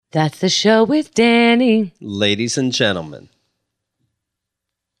That's the show with Danny. Ladies and gentlemen,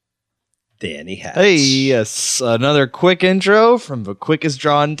 Danny Hatch. Hey, yes, another quick intro from the quickest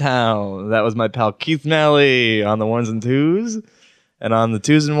draw in town. That was my pal Keith Nally on the ones and twos. And on the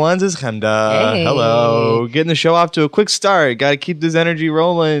twos and ones is Chemda. Hey. Hello. Getting the show off to a quick start. Got to keep this energy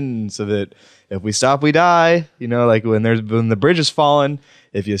rolling so that if we stop, we die. You know, like when the bridge is falling,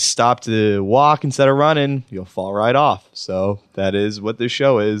 if you stop to walk instead of running, you'll fall right off. So that is what this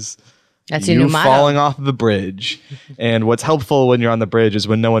show is. That's your new motto. Falling off of the bridge. And what's helpful when you're on the bridge is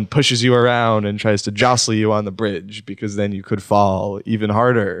when no one pushes you around and tries to jostle you on the bridge, because then you could fall even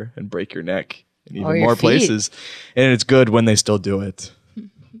harder and break your neck in even more places. And it's good when they still do it.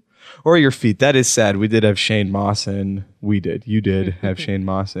 Or your feet. That is sad. We did have Shane Mauss in. We did. You did have Shane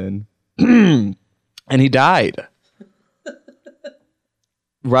Mauss in. And he died.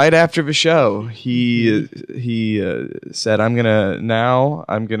 Right after the show, he said, I'm gonna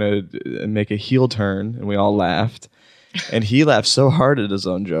make a heel turn, and we all laughed. And he laughed so hard at his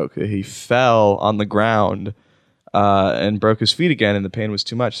own joke that he fell on the ground and broke his feet again, and the pain was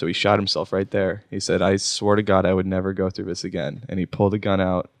too much, so he shot himself right there. He said, I swear to God I would never go through this again. And he pulled a gun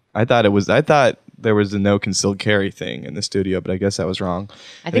out. I thought there was a no concealed carry thing in the studio, but I guess I was wrong.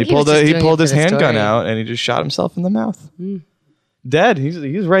 I think he pulled his handgun out, and he just shot himself in the mouth. Dead.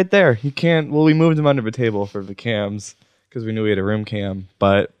 He's right there. He can't. Well, we moved him under the table for the cams because we knew we had a room cam,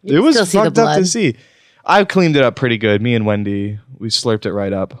 but it was fucked up to see. I cleaned it up pretty good. Me and Wendy, we slurped it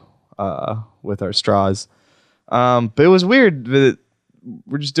right up with our straws. But it was weird that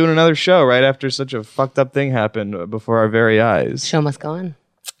we're just doing another show right after such a fucked up thing happened before our very eyes. Show must go on.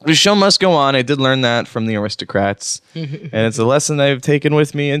 The show must go on. I did learn that from the Aristocrats, and it's a lesson I've taken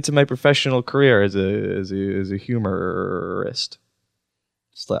with me into my professional career as a humorist.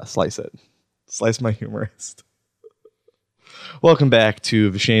 Slice it. Slice my humorist. Welcome back to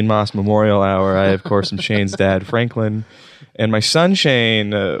the Shane Mauss Memorial Hour. I, of course, am Shane's dad, Franklin. And my son,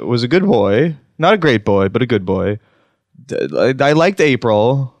 Shane, was a good boy. Not a great boy, but a good boy. I liked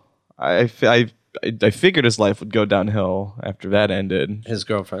April. I figured his life would go downhill after that ended. His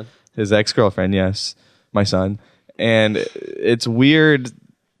girlfriend. His ex-girlfriend, yes. My son. And it's weird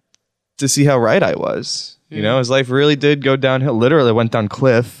to see how right I was. You know, his life really did go downhill. Literally went down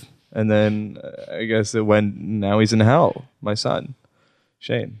cliff. And then I guess now he's in hell. My son,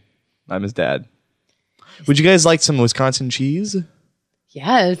 Shane. I'm his dad. Would you guys like some Wisconsin cheese?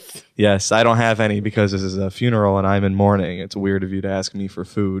 Yes. Yes, I don't have any because this is a funeral and I'm in mourning. It's weird of you to ask me for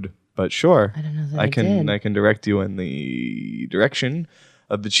food. But sure. I don't know that I can direct you in the direction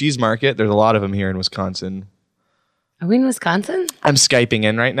of the cheese market. There's a lot of them here in Wisconsin. Are we in Wisconsin? I'm Skyping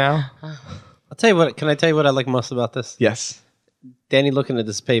in right now. I'll tell you what. Can I tell you what I like most about this? Yes. Danny looking at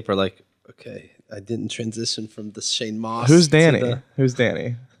this paper like, okay, I didn't transition from the Shane Mauss. Who's Danny? Who's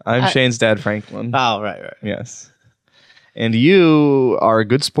Danny? I'm Shane's dad, Franklin. Oh, right. Yes. And you are a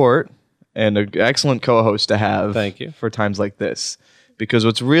good sport and an excellent co-host to have. Thank you. For times like this. Because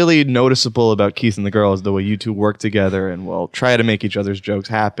what's really noticeable about Keith and the girl is the way you two work together and will try to make each other's jokes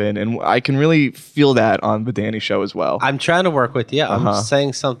happen. And I can really feel that on the Danny show as well. I'm trying to work with you. I'm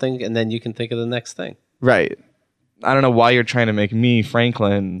saying something, and then you can think of the next thing. Right. I don't know why you're trying to make me,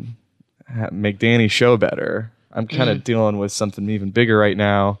 Franklin, make Danny's show better. I'm kind of dealing with something even bigger right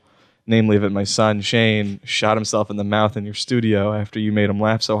now. Namely that my son, Shane, shot himself in the mouth in your studio after you made him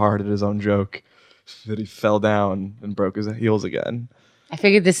laugh so hard at his own joke that he fell down and broke his heels again. I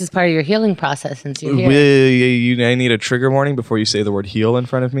figured this is part of your healing process since you're here. I need a trigger warning before you say the word heal in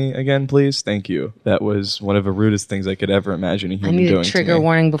front of me again, please. Thank you. That was one of the rudest things I could ever imagine a human doing. I need a trigger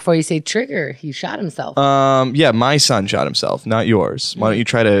warning before you say trigger. He shot himself. Yeah, my son shot himself, not yours. Why don't you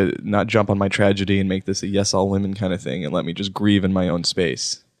try to not jump on my tragedy and make this a yes, all women kind of thing and let me just grieve in my own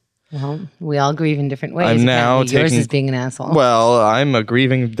space. Well, we all grieve in different ways. I'm now yours is being an asshole. Well, I'm a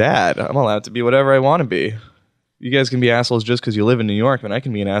grieving dad. I'm allowed to be whatever I want to be. You guys can be assholes just because you live in New York, but I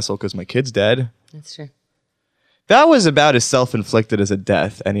can be an asshole because my kid's dead. That's true. That was about as self-inflicted as a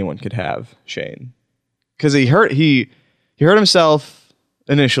death anyone could have, Shane. Because he hurt himself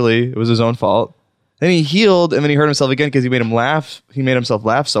initially. It was his own fault. Then he healed, and then he hurt himself again because he made him laugh. He made himself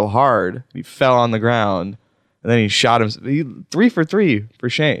laugh so hard he fell on the ground, and then he shot him. 3 for 3 for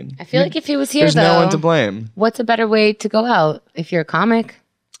Shane. I feel like if he was here, there's no one to blame. What's a better way to go out if you're a comic?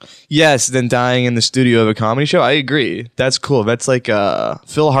 Yes, than dying in the studio of a comedy show. I agree. That's cool. That's like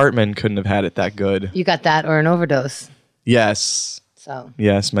Phil Hartman couldn't have had it that good. You got that or an overdose. Yes. So.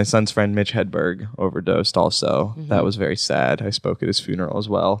 Yes, my son's friend Mitch Hedberg overdosed also. Mm-hmm. That was very sad. I spoke at his funeral as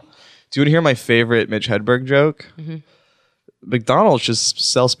well. Do you want to hear my favorite Mitch Hedberg joke? Mm-hmm. McDonald's just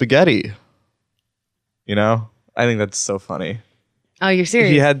sell spaghetti. You know? I think that's so funny. Oh, you're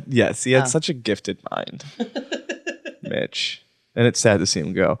serious? He had such a gifted mind. Mitch. And it's sad to see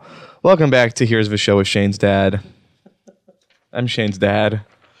him go. Welcome back to Here's the Show with Shane's dad. I'm Shane's dad.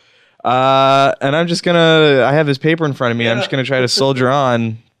 And I'm just I have this paper in front of me. I'm just going to try to soldier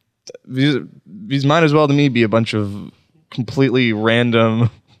on. These might as well to me be a bunch of completely random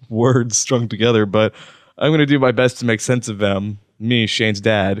words strung together, but I'm going to do my best to make sense of them. Me, Shane's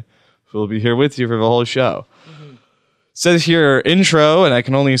dad, who will be here with you for the whole show. Mm-hmm. Says here, intro, and I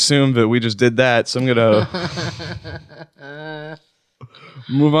can only assume that we just did that, so I'm going to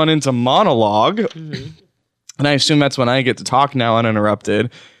move on into monologue. Mm-hmm. And I assume that's when I get to talk now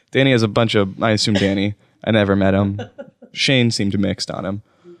uninterrupted. Danny has a bunch of... I assume Danny. I never met him. Shane seemed mixed on him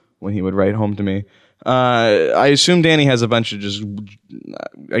when he would write home to me. I assume Danny has a bunch of just...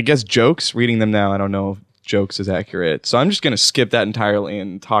 I guess jokes. Reading them now, I don't know if jokes is accurate. So I'm just going to skip that entirely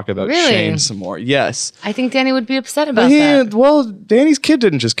and talk about Shane some more. Yes. I think Danny would be upset about that. Well, Danny's kid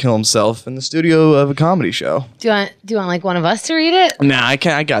didn't just kill himself in the studio of a comedy show. Do you want like one of us to read it? Nah, I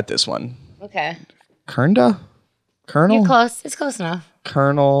can't. I got this one. Okay. Colonel? You're close. It's close enough.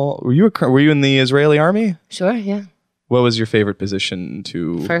 Colonel, were you in the Israeli army? Sure, yeah. What was your favorite position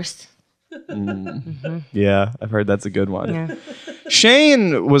to... First. Mm-hmm. Yeah, I've heard that's a good one. Yeah.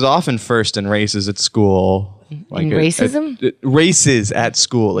 Shane was often first in races at school. Like racism? Races at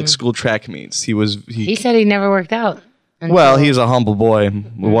school, like school track meets. He said he never worked out. Well, he's a humble boy.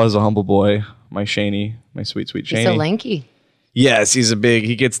 Was a humble boy. My Shaney, my sweet Shaney. He's so lanky. Yes,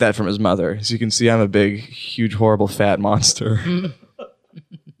 he gets that from his mother. As you can see, I'm a big, huge, horrible, fat monster.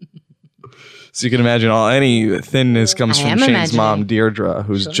 So you can imagine any thinness comes from Shane's mom, Deirdre,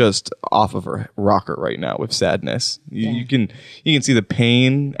 who's just off of her rocker right now with sadness. You can see the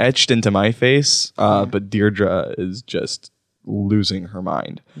pain etched into my face, but Deirdre is just losing her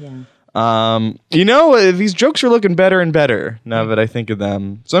mind. Yeah. These jokes are looking better and better now that I think of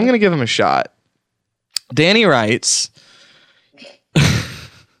them. So I'm going to give them a shot. Danny writes...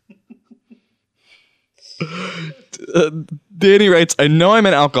 Danny writes, I know I'm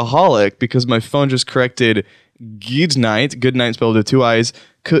an alcoholic because my phone just corrected good night spelled with two I's,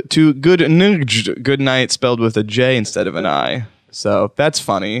 to good night spelled with a J instead of an I. So that's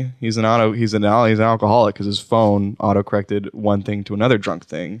funny. He's an alcoholic because his phone auto-corrected one thing to another drunk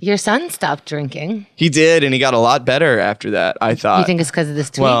thing. Your son stopped drinking. He did, and he got a lot better after that, I thought. You think it's because of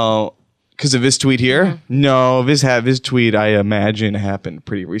this tweet? Well... Because of this tweet here? Mm-hmm. No, this tweet I imagine happened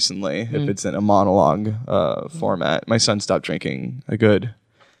pretty recently. If it's in a monologue format, my son stopped drinking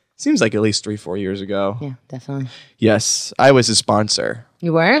seems like at least 3-4 years ago. Yeah, definitely. Yes, I was his sponsor.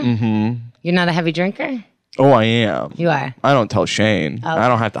 You were? Mm-hmm. You're not a heavy drinker? Oh, I am. You are. I don't tell Shane. Oh. I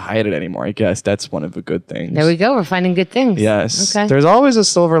don't have to hide it anymore. I guess that's one of the good things. There we go. We're finding good things. Yes. Okay. There's always a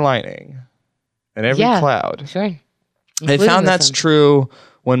silver lining in every cloud. Sure. I found that's true.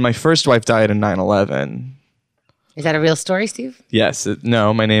 When my first wife died in 9/11. Is that a real story, Steve? Yes.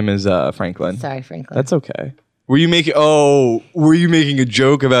 No, my name is Franklin. Sorry, Franklin. That's okay. Were you making a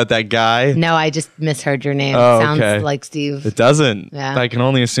joke about that guy? No, I just misheard your name. Oh, Sounds okay. like Steve. It doesn't. Yeah. I can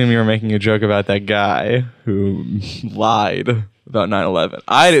only assume you were making a joke about that guy who lied about 9/11.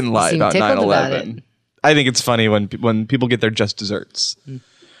 I didn't lie about 9/11. I think it's funny when people get their just desserts.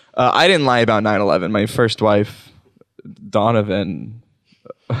 I didn't lie about 9/11. My first wife, Donovan...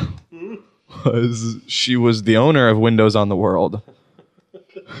 she was the owner of Windows on the World.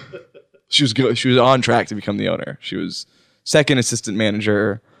 She was on track to become the owner. She was second assistant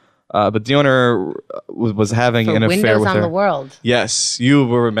manager, but the owner was having an affair with her. Windows on the World. Yes, you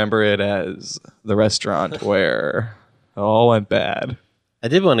will remember it as the restaurant where it all went bad. I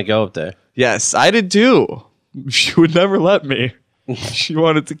did want to go up there. Yes, I did too. She would never let me. She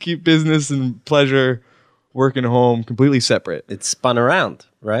wanted to keep business and pleasure, work and home completely separate. It spun around,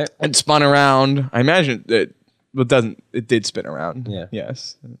 right? It spun around. I imagine it did spin around. Yeah.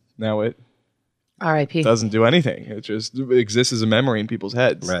 Yes. Now it R.I.P. doesn't do anything. It just exists as a memory in people's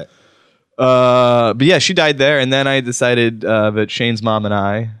heads. Right. But yeah, she died there, and then I decided that Shane's mom and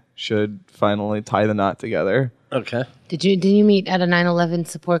I should finally tie the knot together. Okay. Did you meet at a 9/11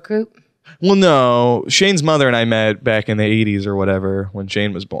 support group? Well, no. Shane's mother and I met back in the 80s or whatever when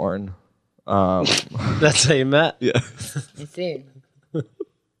Shane was born. That's how you met? Yeah. I see.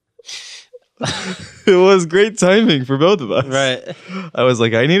 It was great timing for both of us. Right. I was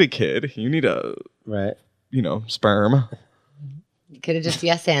like, I need a kid. You need a sperm. You could have just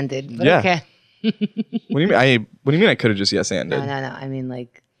yes-anded, but Yeah. okay. What do you mean? I could have just yes-anded? No. I mean,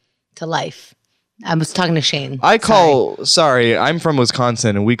 like, to life. I was talking to Shane. Sorry, I'm from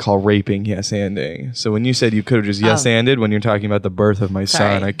Wisconsin and we call raping yes-anding. So when you said you could have just yes-anded when you're talking about the birth of my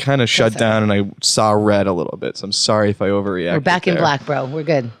son, I kind of shut down and I saw red a little bit. So I'm sorry if I overreacted. We're back in black, bro. We're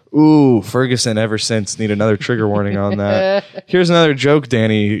good. Ooh, Ferguson ever since. Need another trigger warning on that. Here's another joke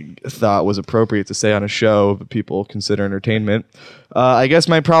Danny thought was appropriate to say on a show that people consider entertainment. I guess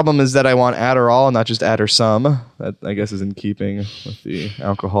my problem is that I want Adderall, not just Addersum. That, I guess, is in keeping with the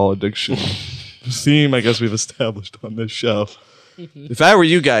alcohol addiction theme I guess we've established on this show. If I were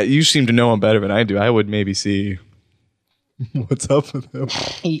you guys, you seem to know him better than I do. I would maybe see what's up with him.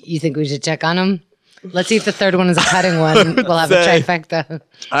 You think we should check on him? Let's see if the third one is a cutting one. We'll have a trifecta.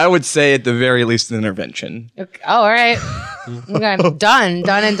 I would say at the very least an intervention. Okay. Oh, all right. Okay. Done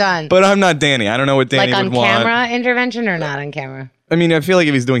and done. But I'm not Danny. I don't know what Danny would want. Like on camera intervention or not on camera? I mean, I feel like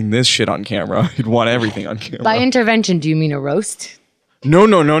if he's doing this shit on camera, he'd want everything on camera. By intervention, do you mean a roast? No.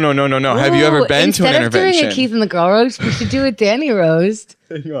 Have you ever been to an intervention? Instead of doing a Keith and the Girl roast, we should do a Danny roast.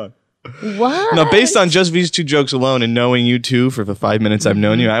 Hang on. What? Now, based on just these two jokes alone and knowing you two for the 5 minutes I've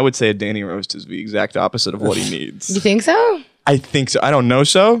known you, I would say a Danny roast is the exact opposite of what he needs. You think so? I think so. I don't know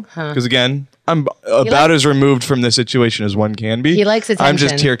so. Because again, I'm about as removed from this situation as one can be. He likes attention. I'm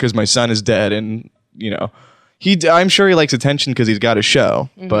just here because my son is dead and, I'm sure he likes attention because he's got a show,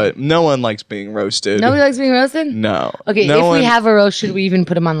 but no one likes being roasted. Nobody likes being roasted? No. Okay, we have a roast, should we even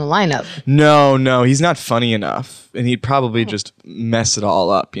put him on the lineup? No, he's not funny enough. And he'd probably just mess it all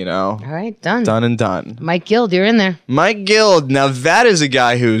up, All right, done. Done and done. Mike Guild, you're in there. Mike Guild. Now that is a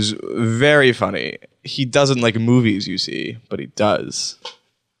guy who's very funny. He doesn't like movies, you see, but he does.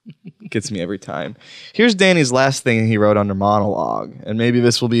 Gets me every time. Here's Danny's last thing he wrote under monologue, and maybe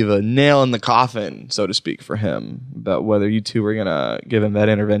this will be the nail in the coffin, so to speak, for him, about whether you two were going to give him that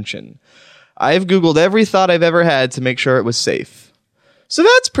intervention. I've Googled every thought I've ever had to make sure it was safe. So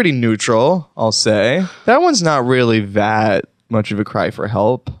that's pretty neutral, I'll say. That one's not really that much of a cry for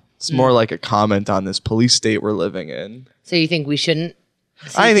help. It's more like a comment on this police state we're living in. So you think we shouldn't?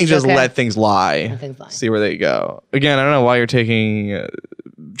 I think just let things lie. See where they go. Again, I don't know why you're taking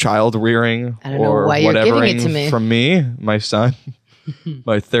child rearing or whatevering from me, my son,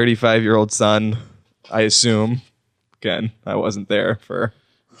 my 35-year-old son, I assume. Again, I wasn't there for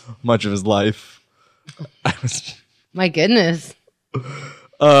much of his life. My goodness.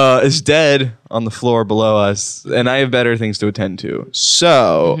 Is dead on the floor below us, and I have better things to attend to.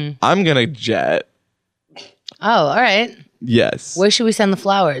 So I'm going to jet. Oh, all right. Yes. Where should we send the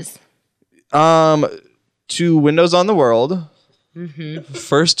flowers? To Windows on the World.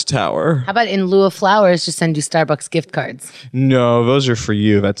 First Tower. How about in lieu of flowers, just send you Starbucks gift cards? No, those are for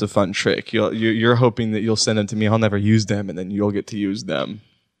you. That's a fun trick. You're hoping that you'll send them to me. I'll never use them, and then you'll get to use them.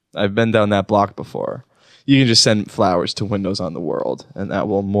 I've been down that block before. You can just send flowers to Windows on the World, and that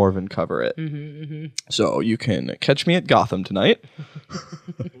will more than cover it. So you can catch me at Gotham tonight.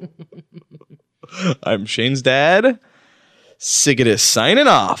 I'm Shane's dad. Sigadis signing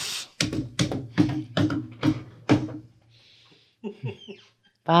off.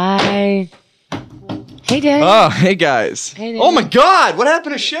 Bye. Hey, Dad. Oh, hey, guys. Hey, Dad. Oh, my God. What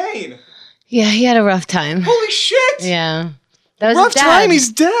happened to Shane? Yeah, he had a rough time. Holy shit. Yeah. That was rough his dad. time.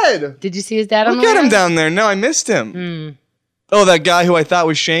 He's dead. Did you see his dad on the Look at him way? down there. No, I missed him. Oh, that guy who I thought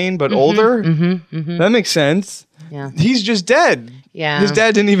was Shane, but older? That makes sense. Yeah. He's just dead. Yeah. His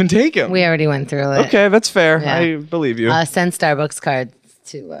dad didn't even take him. We already went through it. Okay, that's fair. Yeah. I believe you. Send Starbucks cards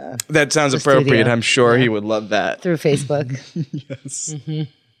to that sounds the appropriate. studio. I'm sure he would love that. Through Facebook. Yes.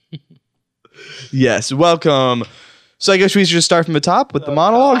 Yes. Welcome. So I guess we should just start from the top with the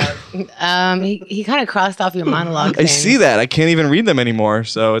monologue. He kind of crossed off your monologue thing. I see that. I can't even read them anymore.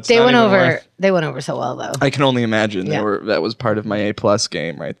 So it's They not went even over. worth- They went over so well, though. I can only imagine. Yeah. That was part of my A+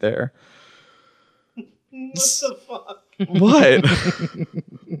 game right there. What the fuck? What?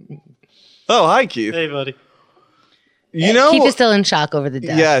 Oh, hi, Keith. Hey, buddy. Keith is still in shock over the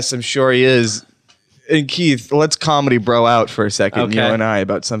death. Yes, I'm sure he is. And Keith, let's comedy bro out for a second, Okay. you and I,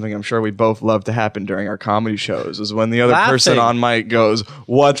 about something I'm sure we both love to happen during our comedy shows, is when the other person on mic goes,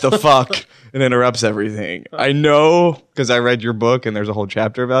 "What the fuck?" and interrupts everything. I know, because I read your book and there's a whole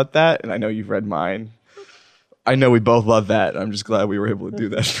chapter about that, and I know you've read mine. I know we both love that. I'm just glad we were able to do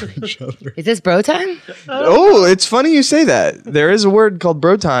that for each other. Is this bro time? Oh, it's funny you say that. There is a word called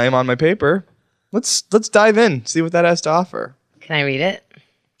bro time on my paper. Let's dive in, see what that has to offer. Can I read it?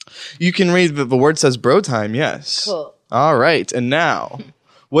 You can read, but the word says bro time, yes. Cool. All right, and now,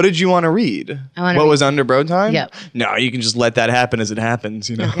 what did you want to read? What was under bro time? Yep. No, you can just let that happen as it happens,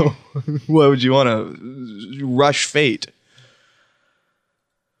 you know? Okay. Why would you want to rush fate?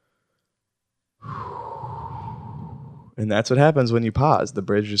 And that's what happens when you pause. The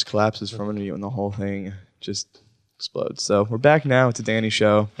bridge just collapses from under you and the whole thing just explodes. So we're back now. It's a Danny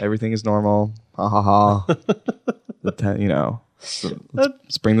show. Everything is normal. Ha ha ha.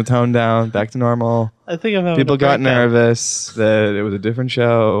 Let's bring the tone down. Back to normal. I think I'm having People a got breakdown. nervous that it was a different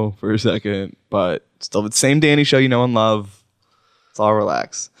show for a second, but still the same Danny show you know and love. Let's all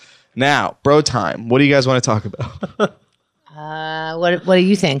relax. Now, bro time. What do you guys want to talk about? What do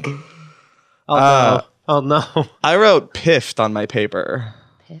you think? Oh no. I wrote piffed on my paper.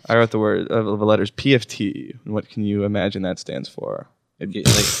 Piffed? I wrote the letters PFT. What can you imagine that stands for?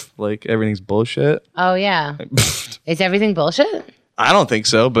 Like everything's bullshit. Oh yeah. Is everything bullshit? I don't think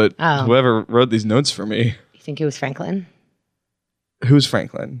so, but Oh. whoever wrote these notes for me. You think it was Franklin? Who's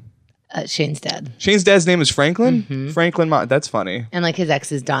Franklin? Shane's dad. Shane's dad's name is Franklin? Franklin, that's funny. And like his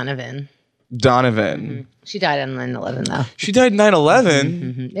ex is Donovan. Donovan. She died on 9/11 though. She died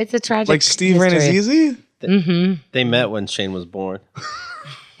 9/11? It's a tragic. Like Steve history. Ranazizi? They met when Shane was born.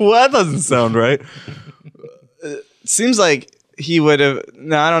 Well, that doesn't sound right. Seems like he would have.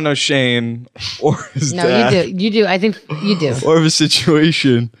 No, I don't know Shane or his No, dad. you do. I think you do. Or of a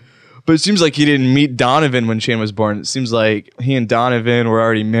situation. But it seems like he didn't meet Donovan when Shane was born. It seems like he and Donovan were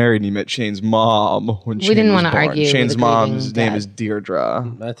already married and he met Shane's mom when Shane didn't was wanna born. argue Shane's with a mom's grieving name dad. is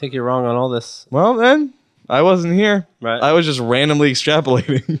Deirdre. I think you're wrong on all this. Well, then, I wasn't here. Right. I was just randomly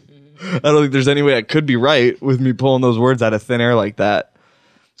extrapolating. I don't think there's any way I could be right with me pulling those words out of thin air like that.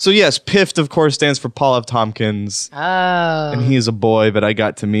 So yes, PIFT, of course, stands for Paul F. Tompkins. Oh. And he's a boy that I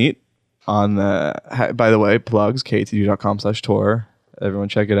got to meet on the, by the way, plugs, ktd.com/tour. Everyone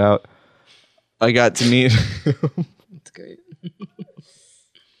check it out. I got to meet. That's great.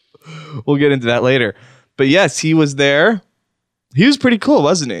 We'll get into that later. But yes, he was there. He was pretty cool,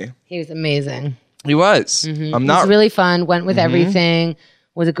 wasn't he? He was amazing. He was. I'm He not was really fun. Went with everything.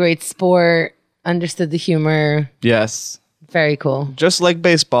 Was a great sport. Understood the humor. Yes. Very cool. Just like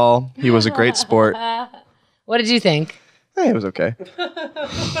baseball, he was a great sport. What did you think? Hey, it was okay.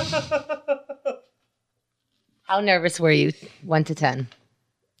 How nervous were you? 1 to 10.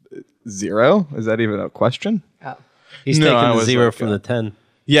 0? Is that even a question? Oh. He's No, I taking the was 0 like, from the 10.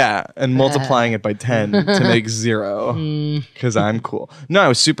 Yeah, and multiplying it by 10 to make 0 because I'm cool. No, I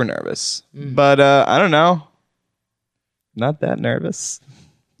was super nervous, but I don't know. Not that nervous.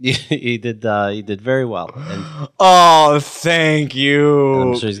 He did very well. And Oh, thank you.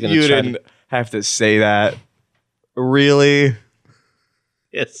 And I'm sure he's gonna you try didn't have to say that. Really?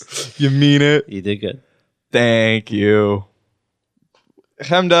 yes, You mean it? you did good. Thank you.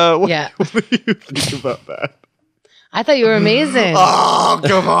 Hemda, what, Yeah. what do you think about that? I thought you were amazing. Oh,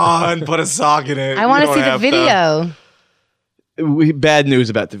 come on. Put a sock in it. I want You to see don't the have video. Bad news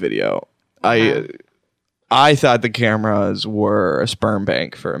about the video. I thought the cameras were a sperm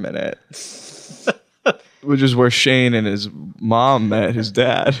bank for a minute, which is where Shane and his mom met his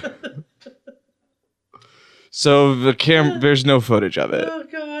dad. So there's no footage of it. Oh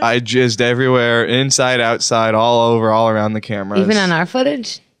God! I jizzed everywhere, inside, outside, all over, all around the cameras. Even on our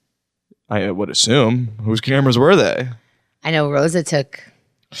footage? I would assume. Whose cameras were they? I know Rosa took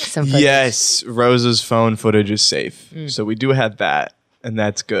some footage. Yes, Rose's phone footage is safe. So we do have that, and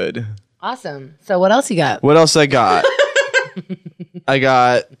that's good. Awesome. So what else you got? What else I got?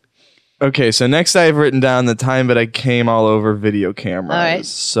 Okay, so next I've written down the time that I came all over video cameras. All right.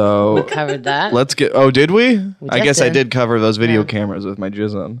 So Covered that. let's get, did we? I just guess I did. did cover those video cameras with my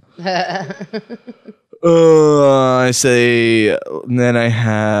jizz on. I say, and then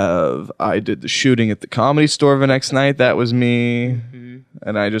I did the shooting at the Comedy Store the next night. That was me.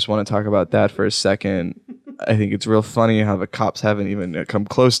 And I just want to talk about that for a second. I think it's real funny how the cops haven't even come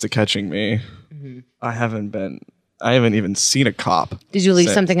close to catching me. I haven't even seen a cop. Did you leave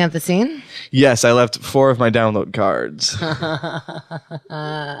since. something at the scene? Yes, I left 4 of my download cards.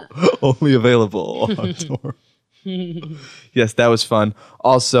 Only available on tour. Yes, that was fun.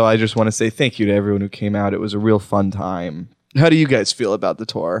 Also, I just want to say thank you to everyone who came out. It was a real fun time. How do you guys feel about the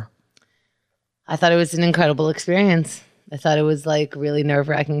tour? I thought it was an incredible experience. I thought it was like really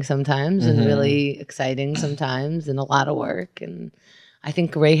nerve-wracking sometimes and really exciting sometimes and a lot of work. And I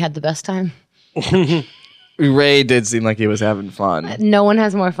think Ray had the best time. Ray did seem like he was having fun. No one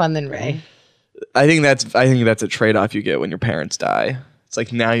has more fun than Ray. I think that's a trade-off you get when your parents die. It's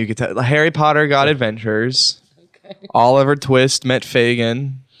like now you get to Harry Potter got adventures. Okay. Oliver Twist met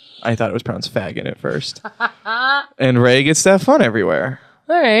Fagin. I thought it was pronounced Fagin at first. And Ray gets to have fun everywhere.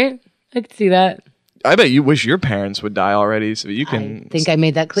 All right. I could see that. I bet you wish your parents would die already so you I can think I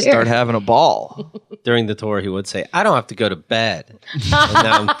made that clear. start having a ball. During the tour, he would say, "I don't have to go to bed." And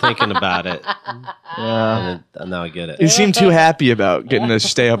now I'm thinking about it. Yeah. And now I get it. He seemed too happy about getting to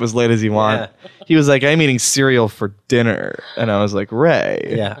stay up as late as he wanted. Yeah. He was like, I'm eating cereal for dinner. And I was like,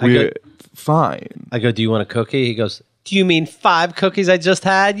 Ray, Yeah, fine. I go, "Do you want a cookie?" He goes, "Do you mean 5 cookies I just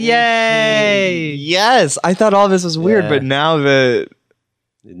had? Yay!" Yes, I thought all this was weird, Yeah. but now that,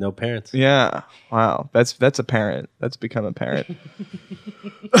 No parents. yeah, wow, that's a parent. That's become a parent.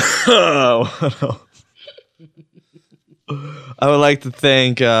 What else? I would like to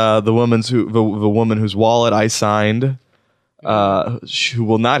thank the woman whose wallet I signed. Who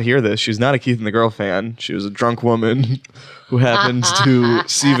will not hear this. She's not a Keith and the Girl fan. She was a drunk woman who happened to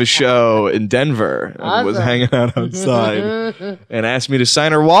see the show in Denver and was hanging out outside and asked me to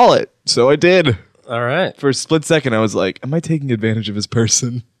sign her wallet. So I did. All right. For a split second, I was like, "Am I taking advantage of this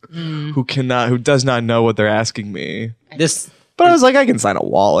person who does not know what they're asking me?" But I was like, I can sign a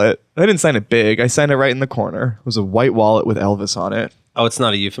wallet. I didn't sign it big. I signed it right in the corner. It was a white wallet with Elvis on it. Oh, it's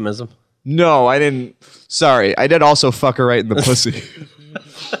not a euphemism? No, I didn't. Sorry, I did also fuck her right in the pussy.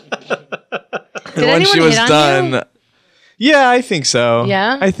 Did anyone hit on you? Yeah, I think so.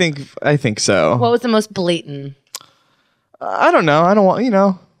 Yeah? I think so. What was the most blatant? I don't know. I don't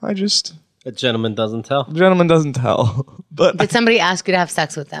want. I just A gentleman doesn't tell. gentleman doesn't tell. But Did somebody ask you to have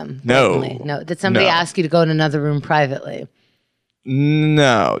sex with them? No. blatantly? No. Did somebody No. ask you to go in another room privately?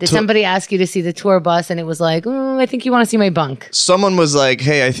 no. Did somebody ask you to see the tour bus and it was like, oh, I think you want to see my bunk? Someone was like,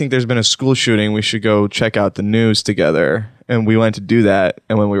 "Hey, I think there's been a school shooting. We should go check out the news together." And we went to do that.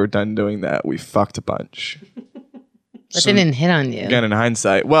 And when we were done doing that, we fucked a bunch. But they didn't hit on you. Again, in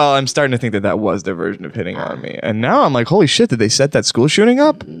hindsight, well, I'm starting to think that was their version of hitting on me. And now I'm like, holy shit, did they set that school shooting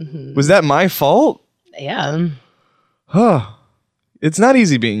up? Mm-hmm. Was that my fault? Yeah. Huh. It's not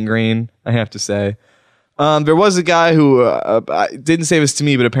easy being green, I have to say. There was a guy who didn't say this to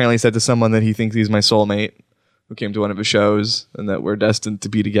me, but apparently said to someone that he thinks he's my soulmate who came to one of his shows and that we're destined to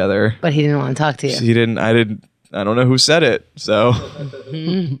be together. But he didn't want to talk to you. He didn't. I don't know who said it, so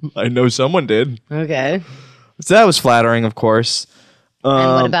I know someone did. Okay. So that was flattering, of course.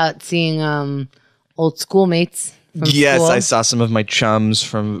 And what about seeing old schoolmates from Yes, school? I saw some of my chums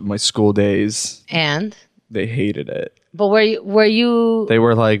from my school days. And? They hated it. But were you They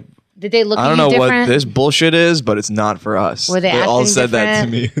were like, did they look I at don't you know different? what this bullshit is, but it's not for us. Were they all acting said that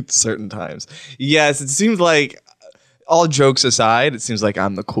to different? me at certain times. Yes, it seems like, all jokes aside, it seems like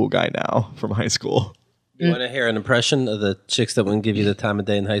I'm the cool guy now from high school. You want to hear an impression of the chicks that wouldn't give you the time of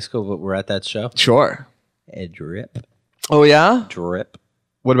day in high school, but were at that show? Sure. A drip. Oh, yeah? Drip.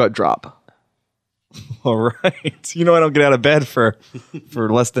 What about drop? All right. I don't get out of bed for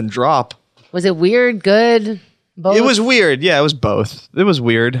less than drop. Was it weird, good, both? It was weird. Yeah, it was both. It was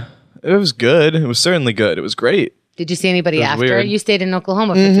weird. It was good. It was certainly good. It was great. Did you see anybody after? weird. You stayed in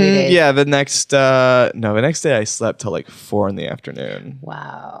Oklahoma for 3 days. Yeah, the next day I slept till like 4 p.m.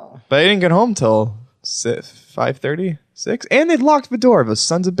 Wow. But I didn't get home till 5:30, 6. And they locked the door, those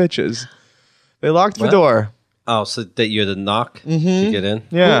sons of bitches. They locked the door. Oh, so that you had to knock to get in?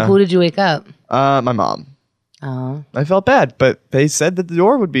 Yeah. Who did you wake up? My mom. Oh. I felt bad, but they said that the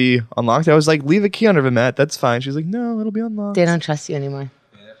door would be unlocked. I was like, leave a key under the mat. That's fine. She's like, no, it'll be unlocked. They don't trust you anymore.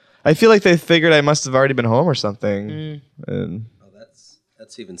 I feel like they figured I must have already been home or something. And Oh,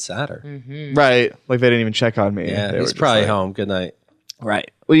 that's even sadder. right. Like they didn't even check on me. Yeah, They were he's just probably like- home. Good night. Right.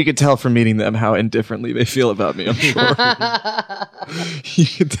 Well, you could tell from meeting them how indifferently they feel about me, I'm sure. You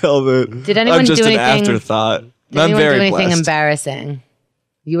could tell that Did anyone I'm just do an anything- afterthought. Did I'm anyone very do anything blessed. embarrassing?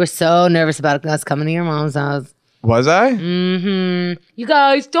 You were so nervous about us coming to your mom's house. Was I? You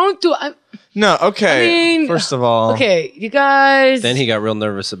guys, don't do it. No, okay. I mean- First of all. Okay, you guys. Then he got real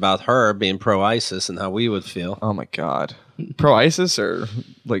nervous about her being pro-ISIS and how we would feel. Oh my God. Pro ISIS or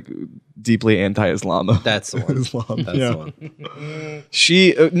like deeply anti Islam? That's the one. Islam. That's Yeah. the one.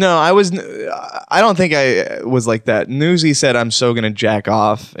 She, no, I don't think I was like that. Newsy said, I'm so going to jack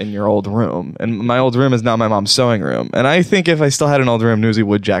off in your old room. And my old room is now my mom's sewing room. And I think if I still had an old room, Newsy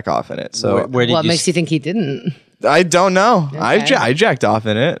would jack off in it. So Where did What you makes you think he didn't? I don't know. Okay. I jacked off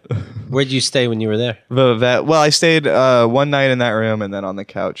in it. Where'd you stay when you were there? Well, I stayed one night in that room and then on the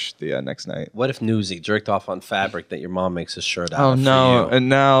couch the next night. What if Newsy jerked off on fabric that your mom makes a shirt out Oh of no! for you? And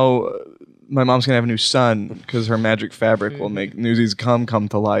now my mom's gonna have a new son because her magic fabric will make Newsy's come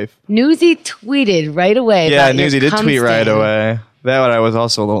to life. Newsy tweeted right away. Yeah, about your Newsy did cum tweet right stain. away. That one I was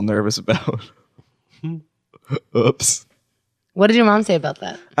also a little nervous about. Oops. What did your mom say about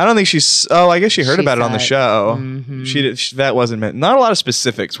that? I don't think she's. Oh, I guess she heard She about it on the saw it. show. She did. That wasn't meant. Not a lot of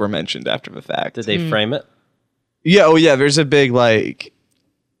specifics were mentioned after the fact. Did they frame it? Yeah. Oh, yeah. There's a big like.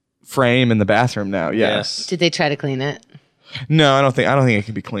 frame in the bathroom now. Yes. Did they try to clean it? No, I don't think it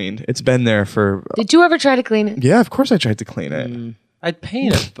can be cleaned. It's been there for. Did you ever try to clean it? Yeah, of course I tried to clean it. I'd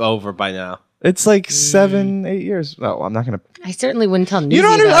paint it over by now. It's like 7-8 years. No, I'm not gonna. I certainly wouldn't tell Newsy I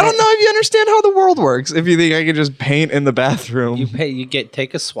don't about know it. if you understand how the world works. If you think I could just paint in the bathroom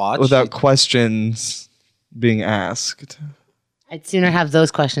Take a swatch without questions being asked. I'd sooner have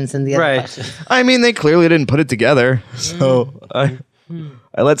those questions than the other Right. questions. I mean, they clearly didn't put it together. So I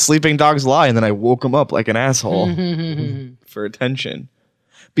let sleeping dogs lie, and then I woke them up like an asshole for attention.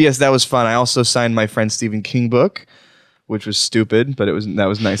 But yes, that was fun. I also signed my friend Stephen King book, which was stupid, but that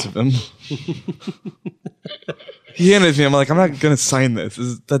was nice of him. He handed it to me. I'm like, I'm not gonna sign this.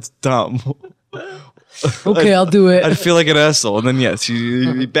 That's dumb. Okay, I'll do it. I'd feel like an asshole. And then yes,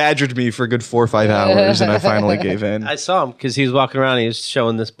 he badgered me for a good 4 or 5 hours, and I finally gave in. I saw him because he was walking around. He was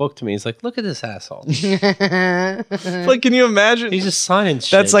showing this book to me. He's like, "Look at this asshole." Like, can you imagine? He's just signing shit.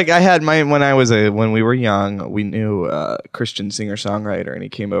 That's like I had when we were young, we knew a Christian singer-songwriter, and he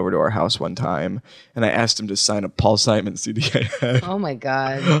came over to our house one time, and I asked him to sign a Paul Simon CD I had. Oh my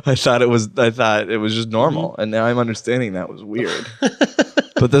God. I thought it was just normal, and now I'm understanding that was weird.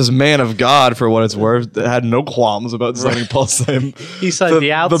 But this man of God, for what it's worth, had no qualms about signing Paul Simon. He signed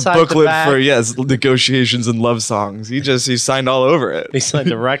the outside, the booklet the back. for negotiations and love songs. He signed all over it. He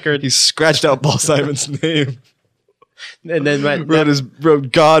signed the record. He scratched out Paul Simon's name. And then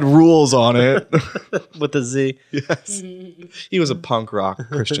wrote God rules on it. with the Z. Yes. He was a punk rock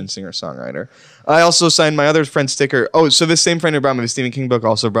Christian singer-songwriter. I also signed my other friend's sticker. Oh, so this same friend who brought me the Stephen King book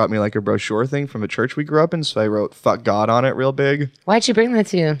also brought me like a brochure thing from a church we grew up in. So I wrote "fuck God" on it real big. Why'd you bring that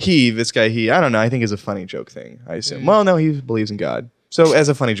to you? I don't know. I think is a funny joke thing, I assume. Well, no, he believes in God. So as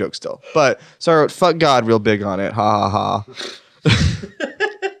a funny joke still. So I wrote "fuck God" real big on it. Ha ha ha.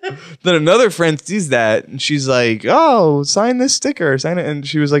 Then another friend sees that, and she's like, "Oh, sign this sticker, sign it." And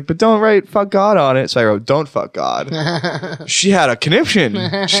she was like, "But don't write 'fuck God' on it." So I wrote, "Don't fuck God." She had a conniption.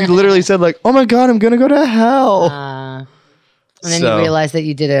 She literally said, like, "Oh my God, I'm gonna go to hell." And then you realized that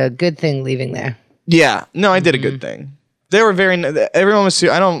you did a good thing leaving there. Yeah, no, I did a good thing. They were everyone was.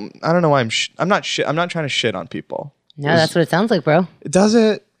 I don't know why I'm not trying to shit on people. No, that's what it sounds like, bro. Does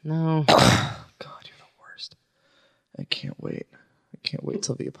it? No. God, you're the worst. I can't wait. I can't wait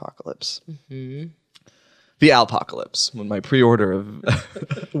till the apocalypse. Mm-hmm. The Alpocalypse, when my pre-order of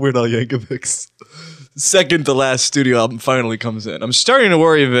Weird Al Yankovic's second to last studio album finally comes in. I'm starting to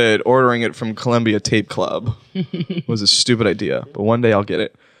worry of ordering it from Columbia Tape Club. Was a stupid idea, but one day I'll get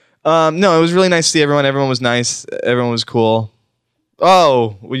it. No, it was really nice to see everyone. Everyone was nice. Everyone was cool.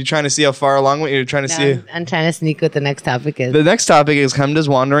 Oh, were you trying to see how far along you're trying to see? I'm trying to sneak what the next topic is. The next topic is Hamda's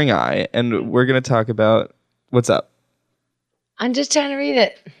Wandering Eye, and we're going to talk about what's up. I'm just trying to read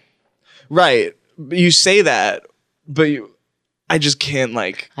it. Right. You say that, but I just can't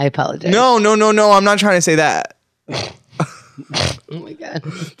I apologize. No. I'm not trying to say that. Oh my God.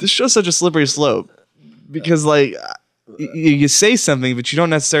 This show's such a slippery slope because you say something, but you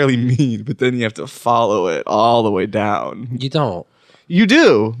don't necessarily mean, but then you have to follow it all the way down. You don't. You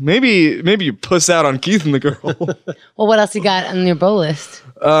do. Maybe you puss out on Keith and the girl. Well, what else you got on your bowl list?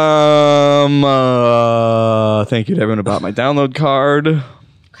 Thank you to everyone about my download card.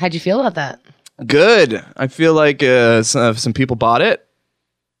 How'd you feel about that? Good. I feel like some people bought it,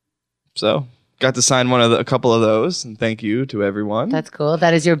 so got to sign a couple of those, and thank you to everyone. That's cool.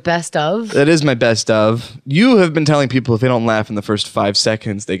 That is your best of? That is my best of. You have been telling people if they don't laugh in the first 5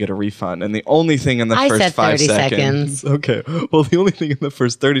 seconds, they get a refund. And the only thing in the first 5 seconds. Okay. Well, the only thing in the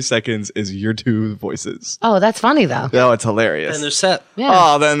first 30 seconds is your two voices. Oh, that's funny, though. Oh, it's hilarious. And they're set. Yeah.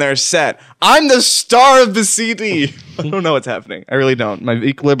 Oh, then they're set. I'm the star of the CD. I don't know what's happening. I really don't. My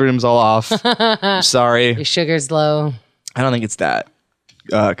equilibrium's all off. I'm sorry. Your sugar's low. I don't think it's that.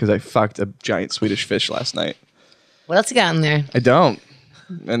 Because I fucked a giant Swedish fish last night. What else you got in there? I don't.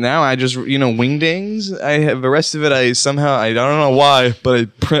 And now I just, wingdings. I have the rest of it. I don't know why, but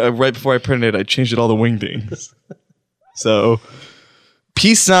right before I printed it, I changed it all to wingdings. So,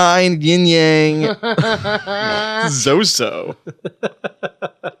 peace sign, yin yang, Zoso.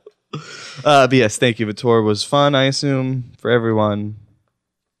 But yes, thank you. The tour was fun, I assume, for everyone.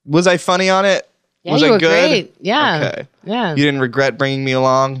 Was I funny on it? Yeah, Was you I were good? great. Yeah. Okay. Yeah. You didn't regret bringing me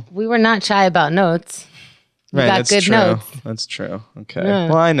along? We were not shy about notes. You Right, got that's good true. notes. That's true. Okay. Yeah.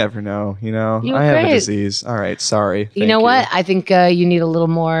 Well, I never know, You were I have a great. disease. All right, sorry. You know what? I think you need a little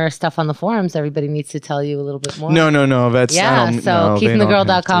more stuff on the forums. Everybody needs to tell you a little bit more. No. That's Yeah, so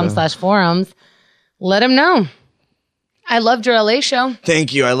keithandthegirl.com/forums. Let them know. I loved your LA show.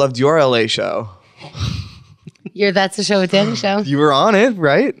 Thank you. I loved your LA show. Your That's the Show with Danny show. You were on it,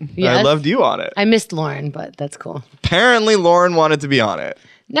 right? Yes. I loved you on it. I missed Lauren, but that's cool. Apparently, Lauren wanted to be on it.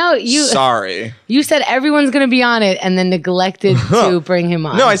 No, Sorry. You said everyone's going to be on it and then neglected to bring him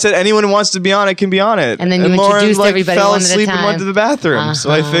on. No, I said anyone who wants to be on it can be on it. And then you Lauren, introduced everybody fell one at a asleep and time. went to the bathroom. So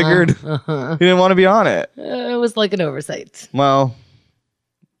I figured he didn't want to be on it. It was like an oversight. Well,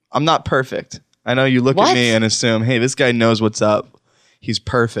 I'm not perfect. I know you look at me and assume, hey, this guy knows what's up. He's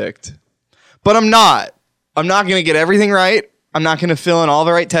perfect. But I'm not. I'm not going to get everything right. I'm not going to fill in all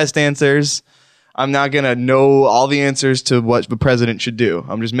the right test answers. I'm not going to know all the answers to what the president should do.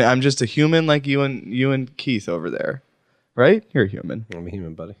 I'm just a human like you and Keith over there. Right? You're a human. I'm a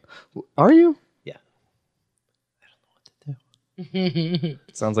human, buddy. Are you? Yeah.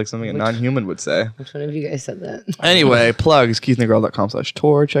 Sounds like something a non-human would say. Which one of you guys said that? Anyway, plugs,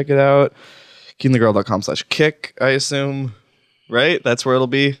 keithandthegirl.com/tour. Check it out. keithandthegirl.com/kick, I assume. Right? That's where it'll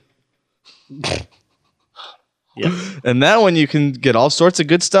be. Yeah. And that one you can get all sorts of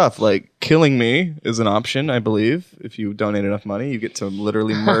good stuff. Like killing me is an option, I believe. If you donate enough money, you get to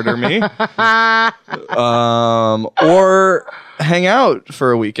literally murder me. Or hang out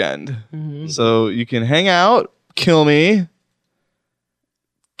for a weekend. Mm-hmm. So you can hang out, kill me,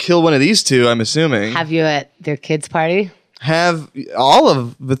 kill one of these two, I'm assuming. Have you at their kids' party? Have all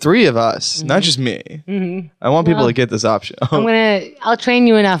of the three of us, not just me. Mm-hmm. I want people to get this option. I'll train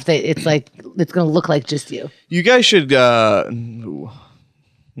you enough that it's gonna look like just you. You guys should. I'd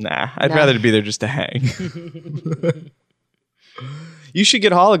rather be there just to hang. You should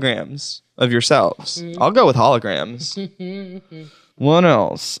get holograms of yourselves. I'll go with holograms. What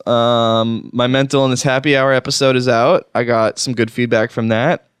else? My mental illness happy hour episode is out. I got some good feedback from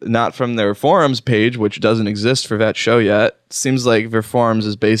that. Not from their forums page, which doesn't exist for that show yet. Seems like their forums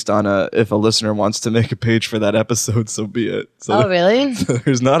is based on if a listener wants to make a page for that episode, so be it. So really? So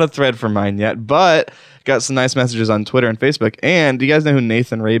there's not a thread for mine yet, but got some nice messages on Twitter and Facebook. And do you guys know who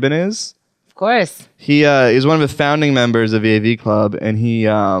Nathan Rabin is? Of course. He is one of the founding members of the AV Club, and he, you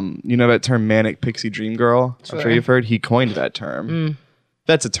know that term manic pixie dream girl? Sure. I'm sure you've heard. He coined that term.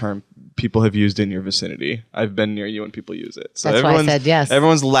 That's a term people have used in your vicinity. I've been near you when people use it. So that's why I said yes.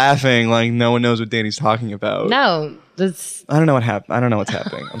 Everyone's laughing like no one knows what Danny's talking about. No, I don't know what happened. I don't know what's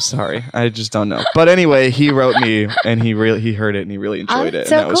happening. I'm sorry. I just don't know. But anyway, he wrote me and he heard it and he really enjoyed it.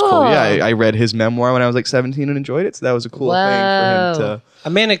 So and that was cool. Yeah, I read his memoir when I was like 17 and enjoyed it. So that was a cool thing for him to. A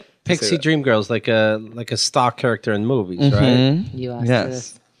manic pixie dream girl is like a stock character in movies, right? You asked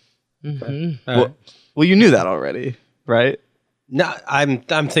this. Mm-hmm. Well, you knew that already, right? No,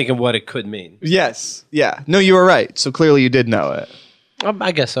 I'm thinking what it could mean. Yes. Yeah. No, you were right. So clearly you did know it.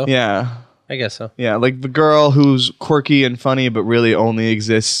 I guess so. Yeah. I guess so. Yeah, like the girl who's quirky and funny but really only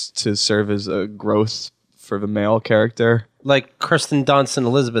exists to serve as a growth for the male character. Like Kirsten Dunst and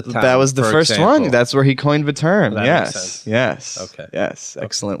Elizabeth Town. That was the first one. That's where he coined the term. Well, yes. makes sense. Yes. Okay. Yes. Okay.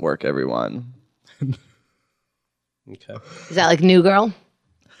 Excellent work, everyone. Okay. Is that like New Girl?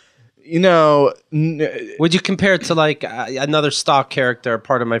 You know, would you compare it to like another stock character,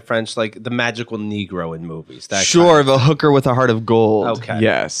 part of my French, like the magical Negro in movies? That sure, the hooker with a heart of gold. Okay.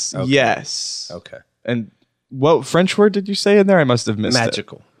 Yes. Okay. Yes. Okay. And what French word did you say in there? I must have missed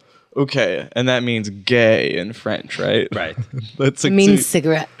magical. It. Okay, and that means gay in French, right? Right. It means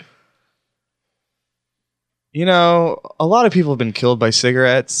cigarette. You know, a lot of people have been killed by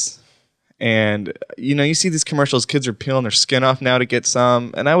cigarettes. And, you know, you see these commercials, kids are peeling their skin off now to get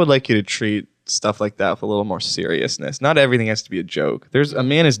some. And I would like you to treat stuff like that with a little more seriousness. Not everything has to be a joke. A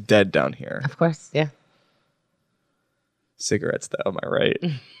man is dead down here. Of course, yeah. Cigarettes, though, am I right?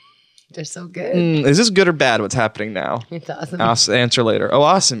 They're so good. Is this good or bad, what's happening now? It's awesome. I'll answer later. Oh,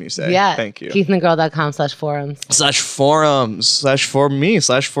 awesome, you say. Yeah. Thank you. keithandthegirl.com/forums. /forums. /for me.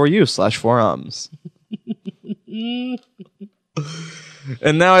 /for you. /forums.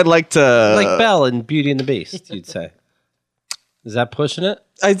 And now I'd like to... Like Belle in Beauty and the Beast, you'd say. Is that pushing it?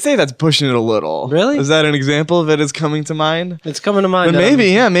 I'd say that's pushing it a little. Really? Is that an example of it is coming to mind? It's coming to mind. But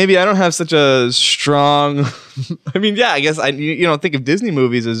maybe I don't have such a strong... I mean, yeah, I guess you don't think of Disney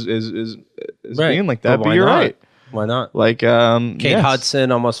movies as right. being like that, well, but you're not? Right. Why not? Like Kate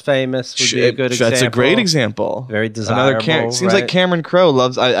Hudson, Almost Famous, would be a good example. That's a great example. Very desirable. Seems like Cameron Crowe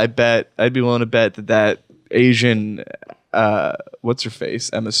loves... I'd be willing to bet that Asian... what's her face?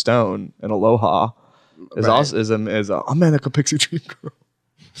 Emma Stone in Aloha is also is a manical pixie dream girl.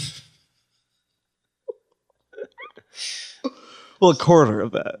 Well, a quarter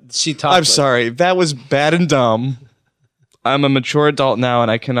of that. I'm sorry, that was bad and dumb. I'm a mature adult now, and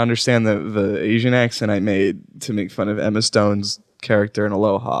I can understand the Asian accent I made to make fun of Emma Stone's character in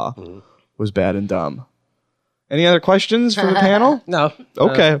Aloha was bad and dumb. Any other questions for the panel? No.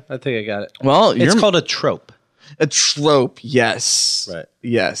 Okay. I think I got it. Well, it's called a trope. A trope, yes. Right.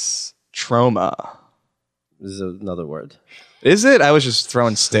 Yes. Trauma. This is another word. Is it? I was just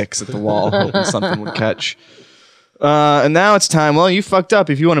throwing sticks at the wall, hoping something would catch. And now it's time. Well, you fucked up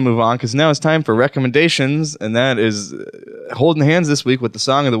if you want to move on, because now it's time for recommendations, and that is holding hands this week with the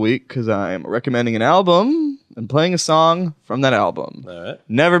song of the week, because I'm recommending an album and playing a song from that album. All right.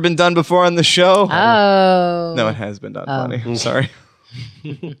 Never been done before on the show. Oh. No, it has been done, funny. I'm sorry.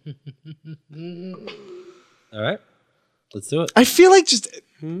 All right. Let's do it. I feel like just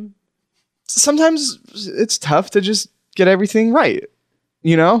sometimes it's tough to just get everything right.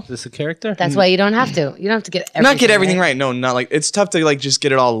 You know? Is this a character? That's why you don't have to. You don't have to get everything Not get everything right. No, not like it's tough to like just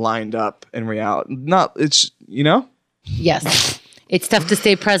get it all lined up in reality. Not it's you know? Yes. It's tough to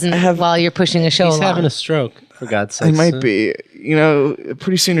stay present have- while you're pushing a show He's along. having a stroke, for God's sake. I might be. You know,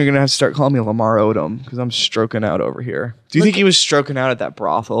 pretty soon you're gonna have to start calling me Lamar Odom because I'm stroking out over here. Do you think he was stroking out at that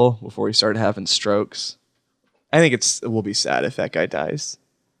brothel before he started having strokes? I think it will be sad if that guy dies.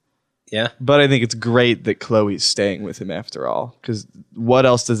 Yeah. But I think it's great that Chloe's staying with him after all. Because what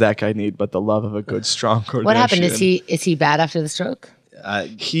else does that guy need but the love of a good, strong Kardashian? What happened? Is he bad after the stroke?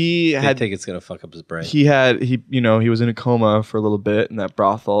 He I had think it's gonna fuck up his brain. he was in a coma for a little bit in that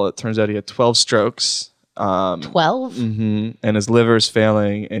brothel. It turns out he had 12 strokes. 12? And his liver's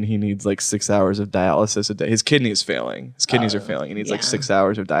failing, and he needs like 6 hours of dialysis a day. His kidney is failing. His kidneys are failing. He needs like yeah. 6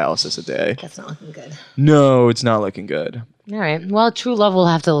 hours of dialysis a day. That's not looking good. No, it's not looking good. All right. Well, true love will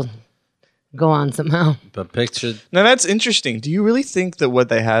have to go on somehow. But picture Now that's interesting. Do you really think that what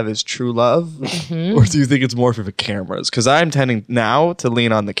they have is true love, or do you think it's more for the cameras? Because I'm tending now to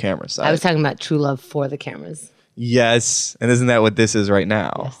lean on the camera side. I was talking about true love for the cameras. Yes, and isn't that what this is right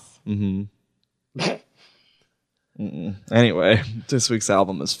now? Yes. Anyway, this week's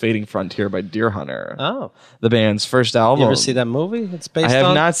album is "Fading Frontier" by Deer Hunter. Oh. The band's first album. You ever see that movie? It's based I have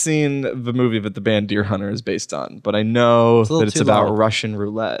on? not seen the movie that the band Deer Hunter is based on, but I know little that it's too about long. Russian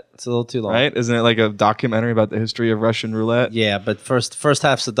roulette, It's a little too long. right? Isn't it like a documentary about the history of Russian roulette? Yeah, but first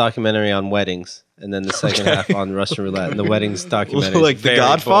half's a documentary on weddings, and then the second half on Russian roulette. And the weddings documentary is Like The very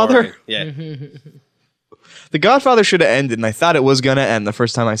Godfather? boring. Yeah. The Godfather should have ended, and I thought it was going to end the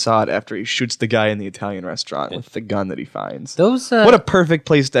first time I saw it after he shoots the guy in the Italian restaurant with the gun that he finds. Those What a perfect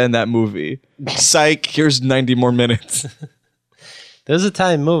place to end that movie. Psych, here's 90 more minutes. those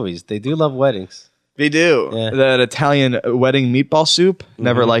Italian movies, they do love weddings. They do. Yeah. That Italian wedding meatball soup,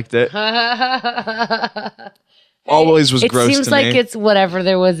 never liked it. Always was It gross seems to like me. it's whatever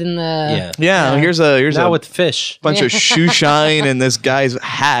there was in the. Yeah. Yeah, here's Now a with fish. bunch of shoe shine in this guy's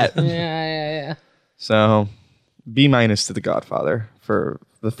hat. Yeah. So, B- to The Godfather for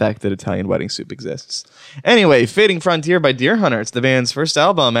the fact that Italian wedding soup exists. Anyway, Fading Frontier by Deer Hunter. It's the band's first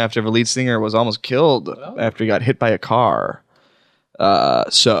album after the lead singer was almost killed after he got hit by a car.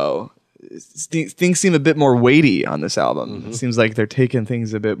 So things seem a bit more weighty on this album. It seems like they're taking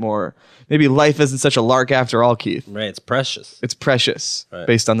things a bit more. Maybe life isn't such a lark after all, Keith. Right, it's precious. It's precious, Right.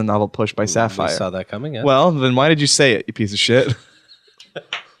 based on the novel Push by We Sapphire. saw that coming, yeah. Well, then why did you say it, you piece of shit?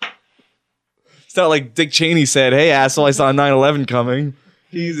 It's not like Dick Cheney said, "Hey, asshole, I saw 9/11 coming."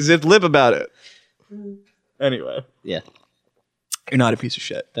 He zipped lip about it. Anyway, Yeah, you're not a piece of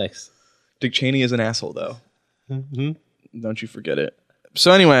shit. thanks. Dick Cheney is an asshole, though. Don't you forget it.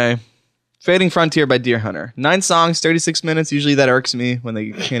 So anyway, Fading Frontier by Deer Hunter. 9 songs, 36 minutes. Usually that irks me when they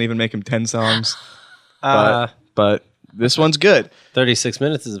can't even make them 10 songs. But this one's good. 36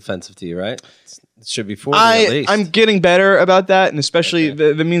 minutes is offensive to you, right? It should be 40 at least. I'm getting better about that, and especially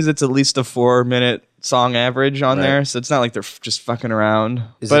that means it's at least a 4-minute song average on Right. there, so it's not like they're just fucking around.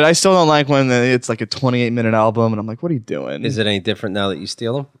 Is But it- I still don't like when it's like a 28-minute album, and I'm like, what are you doing? Is it any different now that you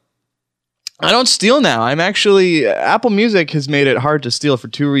steal them? I don't steal now. I'm actually Apple Music has made it hard to steal for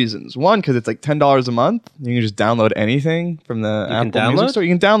 2 reasons. One, because it's like $10 a month. You can just download anything from the can Apple Music download? store.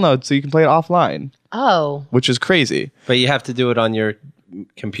 You can download, so you can play it offline, Oh. which is crazy. But you have to do it on your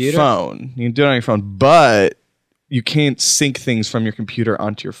computer? Phone. You can do it on your phone, but you can't sync things from your computer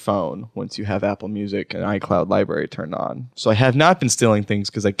onto your phone once you have Apple Music and iCloud library turned on. So I have not been stealing things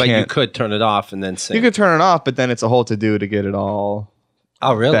because I But can't. you could turn it off and then sync. You could turn it off, but then it's a whole to-do to get it all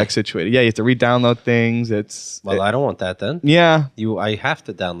Oh, really? back situated. Yeah, you have to re-download things. Well, I don't want that then. Yeah, I have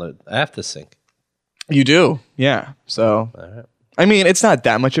to download. I have to sync. you do. Yeah. So, All right. I mean, it's not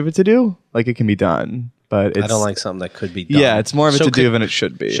that much of it to do. Like, it can be done, but it's... I don't like something that could be done. Yeah, it's more of a So to-do could- than it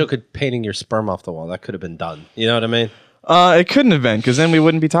should be. So could painting your sperm off the wall. That could have been done. You know what I mean? It couldn't have been, because then we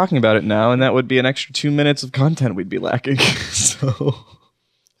wouldn't be talking about it now, and that would be an extra 2 minutes of content we'd be lacking. So...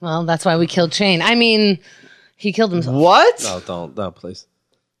 Well, that's why we killed Shane. I mean, he killed himself. What? No, don't. No, please.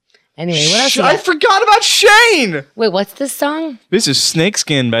 Anyway, what else? I forgot about Shane! Wait, what's this song? This is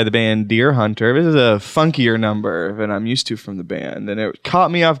Snakeskin by the band Deer Hunter. This is a funkier number than I'm used to from the band, and it caught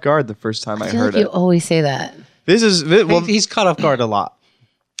me off guard the first time I, I feel heard like you it. always say that. He's caught off guard a lot.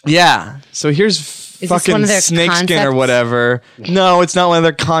 Yeah. So here's fucking Snakeskin or whatever. No, it's not one of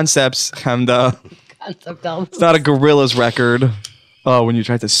their concepts, Hamda. Concept album. It's not a Gorillaz record. Oh, when you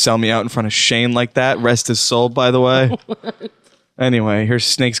tried to sell me out in front of Shane like that. Rest his soul, by the way. Anyway, here's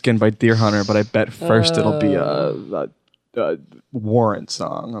Snakeskin by Deer Hunter, but I bet first it'll be a Warrant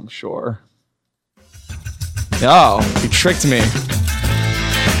song, I'm sure. Oh, you tricked me.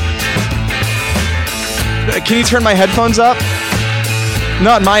 Can you turn my headphones up?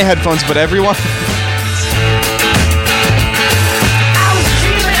 Not my headphones, but everyone.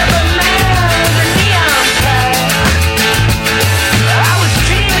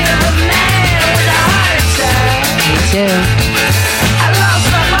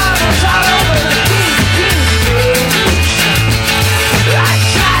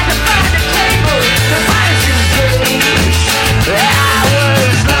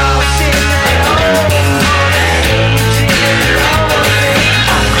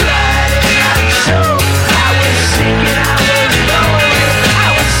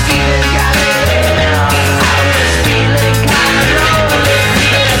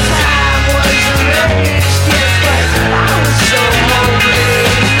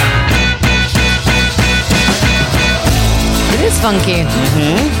 Funky.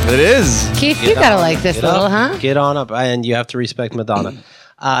 It is. Keith, you gotta like this little, huh? Get on up, and you have to respect Madonna.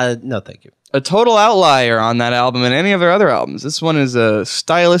 No, thank you. A total outlier on that album and any of their other albums. This one is a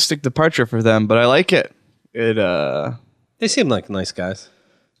stylistic departure for them, but I like it. They seem like nice guys.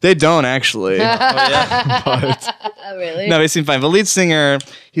 They don't actually. But, Really? no, they seem fine. The lead singer,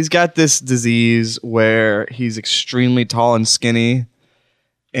 he's got this disease where he's extremely tall and skinny.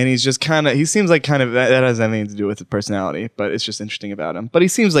 And he's just he seems like that has anything to do with his personality, but it's just interesting about him. But he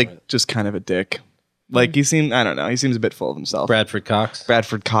seems like just kind of a dick. Like I don't know, he seems a bit full of himself. Bradford Cox,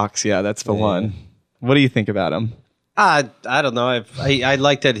 yeah, that's the one. What do you think about him? I don't know. I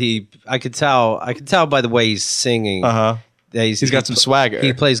like that I could tell by the way he's singing. He's got some swagger.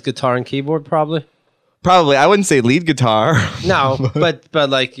 He plays guitar and keyboard probably. Probably. I wouldn't say lead guitar. No, but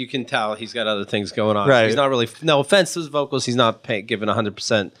like you can tell he's got other things going on. Right. He's not really, no offense to his vocals, he's not giving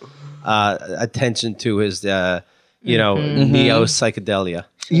 100% attention to his, neo-psychedelia.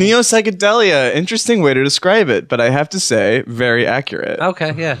 Neo-psychedelia. Interesting way to describe it, but I have to say, very accurate.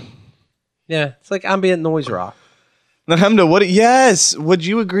 Okay, yeah. Yeah, it's like ambient noise rock. Nahemda, yes. Would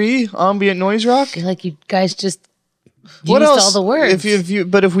you agree? Ambient noise rock? I feel like you guys just what used else? all the words.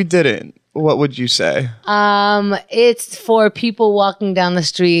 But if we didn't, what would you say? It's for people walking down the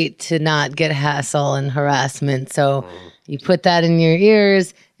street to not get hassle and harassment. So you put that in your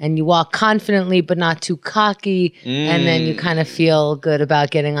ears and you walk confidently, but not too cocky. And then you kind of feel good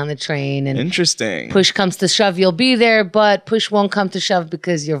about getting on the train. And interesting. Push comes to shove, you'll be there, but push won't come to shove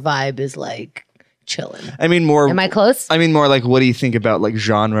because your vibe is like chilling. I mean, more. Am I close? I mean, more like, what do you think about like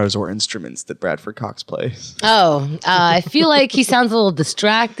genres or instruments that Bradford Cox plays? I feel like he sounds a little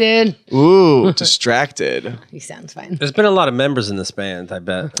distracted. Ooh, distracted. He sounds fine. There's been a lot of members in this band, I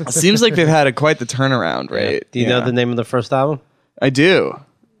bet. Seems like they've had quite the turnaround, right? Yeah. Do you know the name of the first album? I do.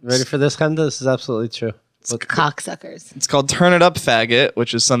 Ready for this, Kenda? This is absolutely true. It's cocksuckers. It's called Turn It Up, Faggot,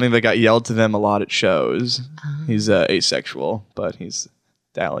 which is something that got yelled to them a lot at shows. He's asexual, but he's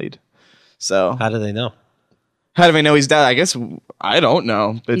dallied. So how do they know? How do they know he's dallied? I guess I don't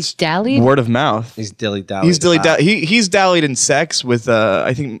know. He's dallied? Word of mouth. He's dilly-dallied. He's dilly-dallied. He's dallied in sex with,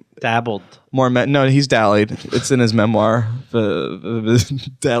 I think... Dabbled. More men. No, he's dallied. It's in his memoir,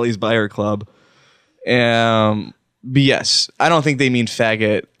 the Dally's Buyer Club. But yes, I don't think they mean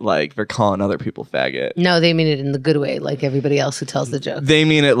faggot like they're calling other people faggot. No, they mean it in the good way, like everybody else who tells the joke. They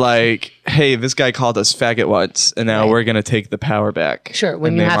mean it like, hey, this guy called us faggot once, and now we're going to take the power back. Sure,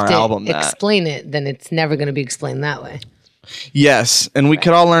 when you have to explain it, then it's never going to be explained that way. Yes, and we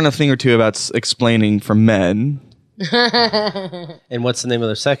could all learn a thing or two about explaining from men. And what's the name of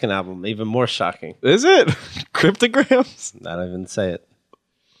their second album? Even more shocking. Is it? Cryptograms? Not even say it.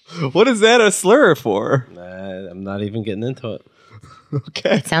 What is that a slur for? I'm not even getting into it.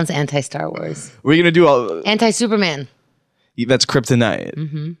 Okay. It sounds anti-Star Wars. We're going to do all... Anti-Superman. That's kryptonite.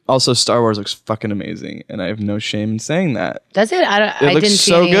 Mm-hmm. Also, Star Wars looks fucking amazing, and I have no shame in saying that. Does it? I looks didn't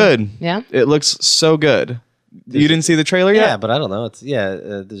so see good. Yeah? It looks so good. You didn't see the trailer yet? Yeah, but I don't know. It's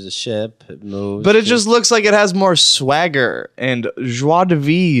there's a ship. It moves. But it just looks like it has more swagger and joie de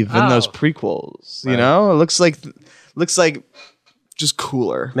vivre than those prequels. You know? It looks like just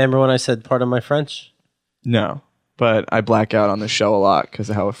cooler. Remember when I said pardon my French? No, but I black out on the show a lot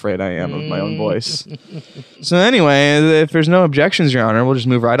because of how afraid I am of my own voice. So anyway, if there's no objections, Your Honor, we'll just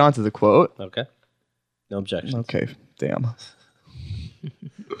move right on to the quote. Okay. No objections. Okay, damn.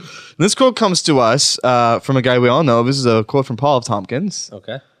 This quote comes to us from a guy we all know. This is a quote from Paul F. Tompkins,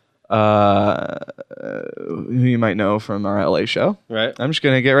 Okay. who you might know from our LA show. Right. I'm just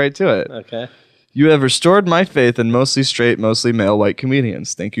going to get right to it. Okay. You have restored my faith in mostly straight, mostly male white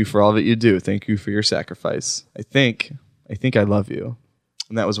comedians. Thank you for all that you do. Thank you for your sacrifice. I think I love you.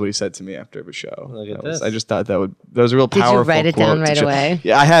 And that was what he said to me after the show. Look at That was- this. I just thought that was a real powerful you write it down quote to right show. away?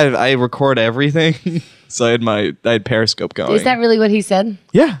 Yeah, I record everything. So I had Periscope going. Is that really what he said?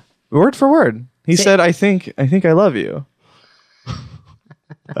 Yeah, word for word. He said, I think I love you.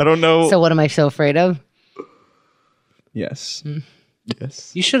 I don't know. So what am I so afraid of? Yes.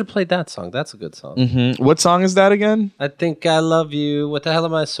 Yes. You should have played that song. That's a good song. What song is that again? I think I love you. What the hell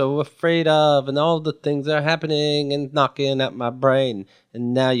am I so afraid of? And all the things are happening and knocking at my brain.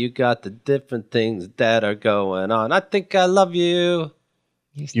 And now you got the different things that are going on. I think I love you.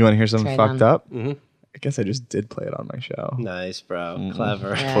 You want to hear something Try it fucked on. up? Mm-hmm. I guess I just did play it on my show. Nice, bro.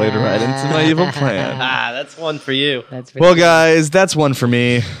 Clever. Played right into my evil plan. That's one for you. That's Well, guys, that's one for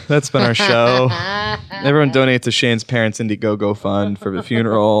me. That's been our show. Everyone donate to Shane's parents' Indiegogo fund for the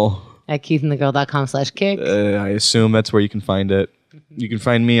funeral. at keithandthegirl.com/kick. I assume that's where you can find it. You can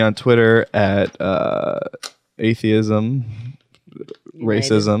find me on Twitter at atheism,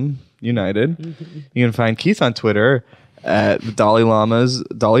 racism, united. You can find Keith on Twitter at the Dalai Lama's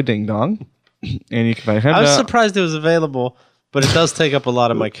Dolly Ding Dong. And you can find him. I was surprised it was available, but it does take up a lot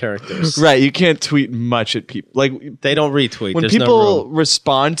of my characters. Right, you can't tweet much at people. Like They don't retweet. when There's no people room.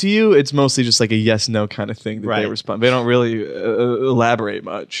 respond to you, it's mostly just like a yes no kind of thing that they Right. respond. They don't really elaborate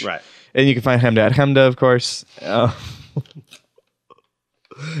much. Right. And you can find Hemda at Hemda, of course,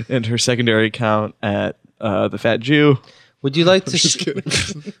 and her secondary account at the Fat Jew. Would you like to?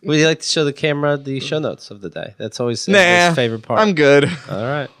 Would you like to show the camera the show notes of the day? That's always Nah, his favorite part. I'm good. All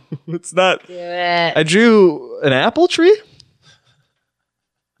right. It's not. Do it. I drew an apple tree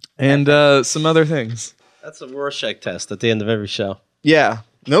and some other things. That's a Rorschach test at the end of every show. Yeah,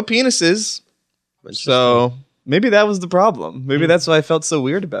 no penises. So maybe that was the problem. Maybe that's why I felt so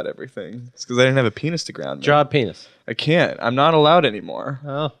weird about everything. It's because I didn't have a penis to ground me. Draw a penis. I can't. I'm not allowed anymore.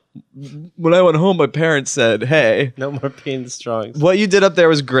 Oh, When I went home, my parents said, "Hey, no more penis drawings. what you did up there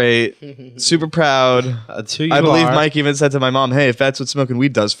was great. Super proud." That's who you I believe are. Mike even said to my mom, "Hey, if that's what smoking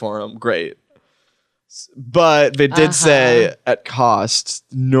weed does for him, great." But they did say at cost,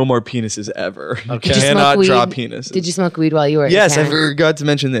 no more penises ever. You Did you cannot smoke draw weed? penises. Did you smoke weed while you were? Yes, I at camp? forgot to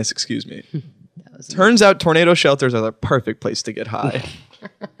mention this. Excuse me. Turns out tornado shelters are the perfect place to get high.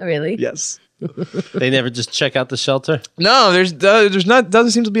 Really? Yes. They never just check out the shelter. No, there's not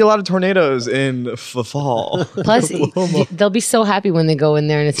doesn't seem to be a lot of tornadoes in the fall. Plus, they'll be so happy when they go in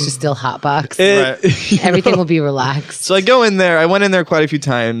there and it's just still hot box. It- Everything will be relaxed. So I go in there. I went in there quite a few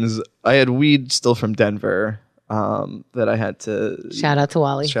times. I had weed still from Denver that I had to Shout out to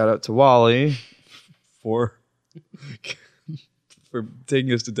Wally. shout out to Wally for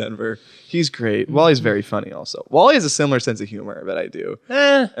taking us to Denver. He's great. Wally's very funny also. Wally has a similar sense of humor that I do.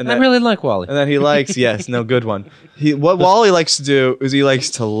 I that- really like Wally. And that he likes, yes, no, good one. What Wally likes to do is he likes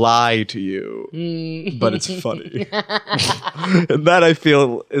to lie to you, but it's funny. And that I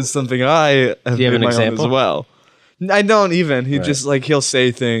feel is something I have Do you have made an my own example? as well. I don't even. He just like he'll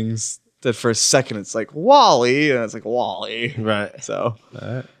say things that for a second it's like Wally, and it's like Wally. Right. So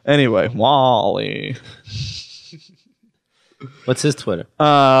anyway, Wally. What's his Twitter?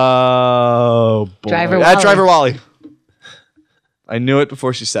 Oh boy. Driver At Wally. Driver Wally. I knew it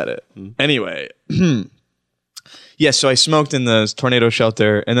before she said it. Anyway. Yes, so I smoked in the tornado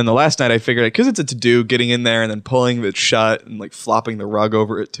shelter, and then the last night I figured, because it's a to-do, getting in there and then pulling it shut and like flopping the rug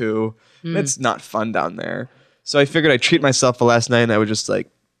over it too. It's not fun down there. So I figured I'd treat myself the last night, and I would just like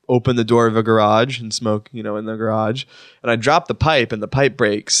open the door of a garage and smoke, in the garage. And I drop the pipe, and the pipe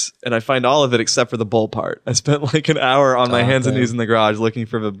breaks, and I find all of it except for the bowl part. I spent like an hour on my hands and knees in the garage looking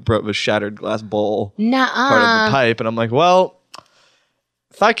for the shattered glass bowl part of the pipe, and I'm like, well,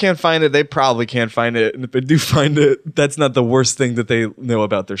 if I can't find it, they probably can't find it. And if they do find it, that's not the worst thing that they know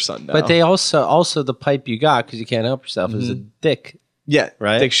about their son now. But they also the pipe you got, because you can't help yourself, is a dick. yeah,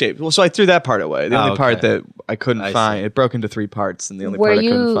 Right? dick shaped. Well, so I threw that part away. The only part okay. that I couldn't I find, see. it broke into 3 parts, and the only Were part I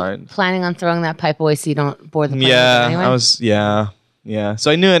couldn't you find. planning on throwing that pipe away so you don't bore the plant Yeah, anyway? I was. Yeah.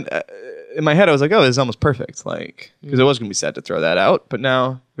 So I knew it in my head. I was like, "Oh, this is almost perfect." Like, because it was gonna be sad to throw that out, but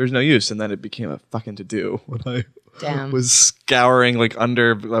now there's no use, and then it became a fucking to do when I Damn. was scouring like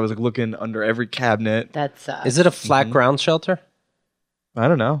under. I was like looking under every cabinet. That sucks. Is it a flat ground shelter? I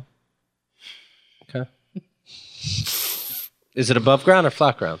don't know. Okay. Is it above ground or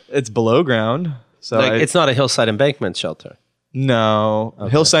flat ground? It's below ground, so Like, it's not a hillside embankment shelter. no.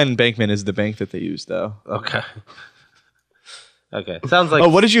 Hillside Embankment is the bank that they use, though. Okay. Okay. Sounds like. Oh,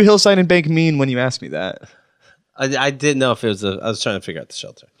 what did you Hillside and Bank mean when you asked me that? I didn't know if it was I was trying to figure out the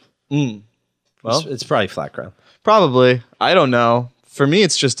shelter. Well, it's probably flat ground. Probably. I don't know. For me,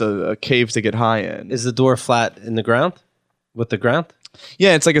 it's just a cave to get high in. Is the door flat in the ground? With the ground?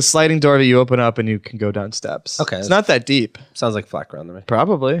 Yeah, it's like a sliding door that you open up and you can go down steps. Okay. It's not that deep. Sounds like flat ground to me.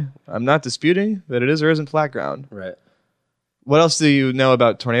 Probably. I'm not disputing that it is or isn't flat ground. Right. What else do you know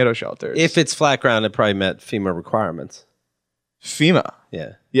about tornado shelters? If it's flat ground, it probably met FEMA requirements. FEMA.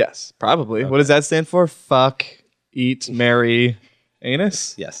 Yeah. Yes, probably. What does that stand for? Fuck, eat, marry,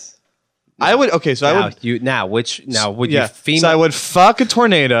 anus? Yes. I would. Okay, so I would. Would you FEMA? So I would fuck a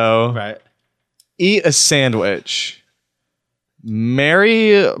tornado, Right. eat a sandwich,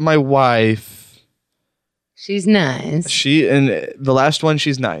 marry my wife. She's nice. And the last one,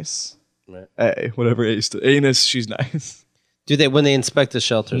 she's nice. Right. A, whatever anus, she's nice. Do they when they inspect the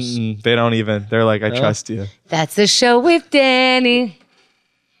shelters? They don't even. They're like, I trust you. That's the show with Danny.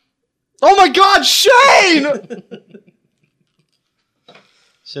 Oh my God, Shane!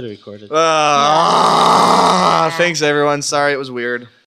 Should have recorded. Thanks, everyone. Sorry, it was weird.